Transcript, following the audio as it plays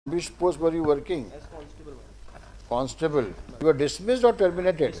Which post were you working? As constable. Constable. You were dismissed or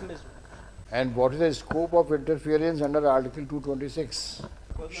terminated? Dismissed. And what is the scope of interference under Article 226?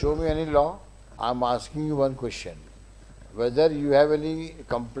 Show me any law. I am asking you one question. Whether you have any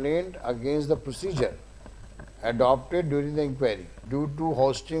complaint against the procedure adopted during the inquiry due to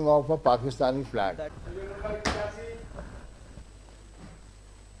hosting of a Pakistani flag. That my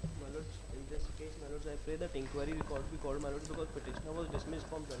lords, in this case, my lords, I pray that inquiry record be called, my lords, because petitioner was dismissed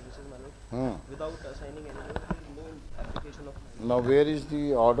from services, my lords, without assigning any note. There is no application of my lords. Now, where is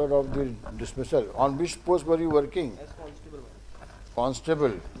the order of the dismissal? On which post were you working? As constable, my lords. Constable.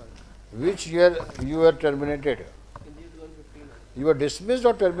 My lords. Which year you were terminated? In the 2015, my lords. You were dismissed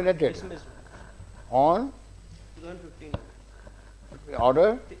or terminated? Dismissed. On 2015.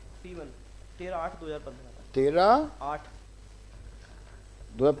 order? P1. 13/8/2015.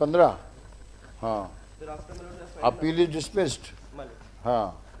 13/8/2015. 8. हाँ. Thereafter, my lords, I filed Appeal is dismissed. my lords.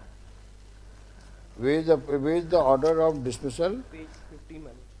 हाँ. Where is the order of dismissal? Page 15,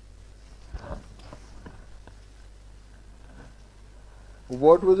 my lords.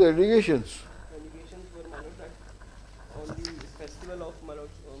 What were the allegations? Allegations were, my lords, that on the festival of, my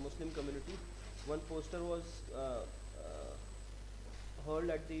lords, Muslim community, one poster was hurled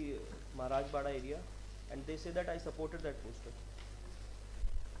at the Maharajbada area, and they say that I supported that poster.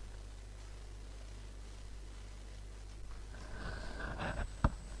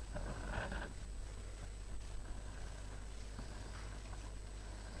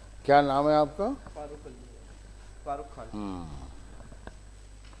 क्या नाम है आपका? Farooq Khan.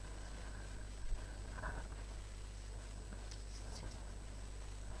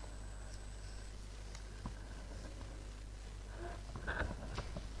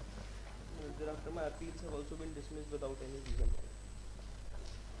 Thereafter, my appeals have also been dismissed without any reason.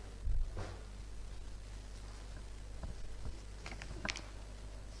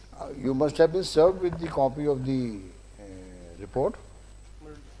 You must have been served with the copy of the report.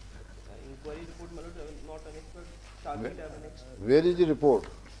 Inquiry report, my lord, not annexed, but charging have annexed. Where is the report?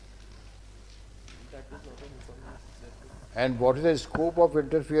 That is not an information. And what is the scope of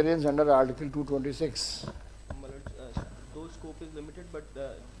interference under Article 226? My lords, those scope is limited, but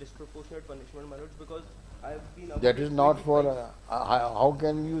disproportionate punishment, my lords, because I have been. That is not for. How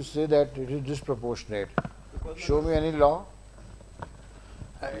can you say that it is disproportionate? Show me any law.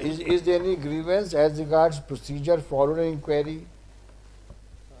 Is there any grievance as regards procedure followed in inquiry?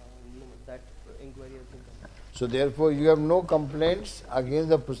 No, that inquiry has been done. So therefore, you have no complaints against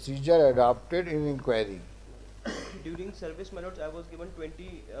the procedure adopted in inquiry. During service, my lords, I was given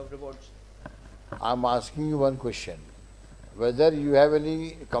 20 rewards. I am asking you one question. Whether you have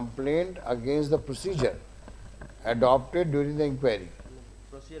any complaint against the procedure adopted during the inquiry?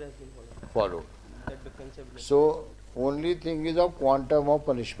 Procedure has been Followed. That defensive. So, only thing is of quantum of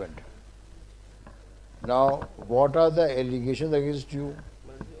punishment. Now, what are the allegations against you?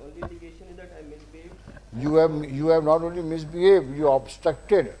 The only allegation is that I misbehaved. You have not only misbehaved, you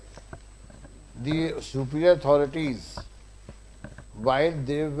obstructed the superior authorities while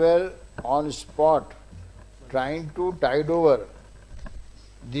they were on spot trying to tide over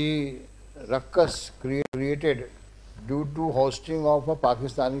the ruckus created due to hosting of a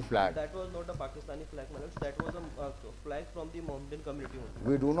Pakistani flag. That was not a Pakistani flag, my lords. That was a flag from the Mohammedan community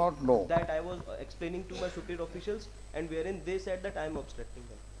only. We do not know. That I was explaining to my superior officials, and wherein they said that I am obstructing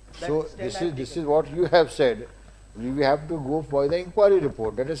them. That So stand this is what you have said. We have to go for the inquiry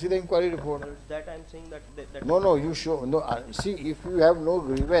report. Let us see the inquiry report. My lords, that I am saying that No, you show. No, see, if you have no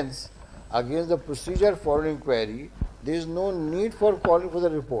grievance against the procedure for inquiry, there is no need for calling for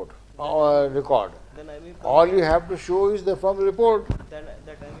the report or record. Then I may All you have to show is the from report. then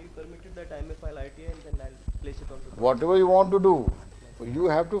that I may be permitted that I may file ITA and then I'll place it on the Whatever you want to do, you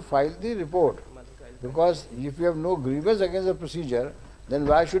have to file the report. Because if you have no grievance against the procedure, then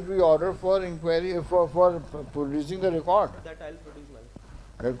why should we order for inquiry for producing the record? That I'll produce, my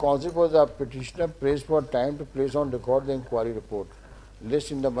lord. The consequence, the petitioner prays for time to place on record the inquiry report.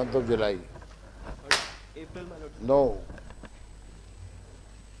 List in the month of July. April, my lord. No.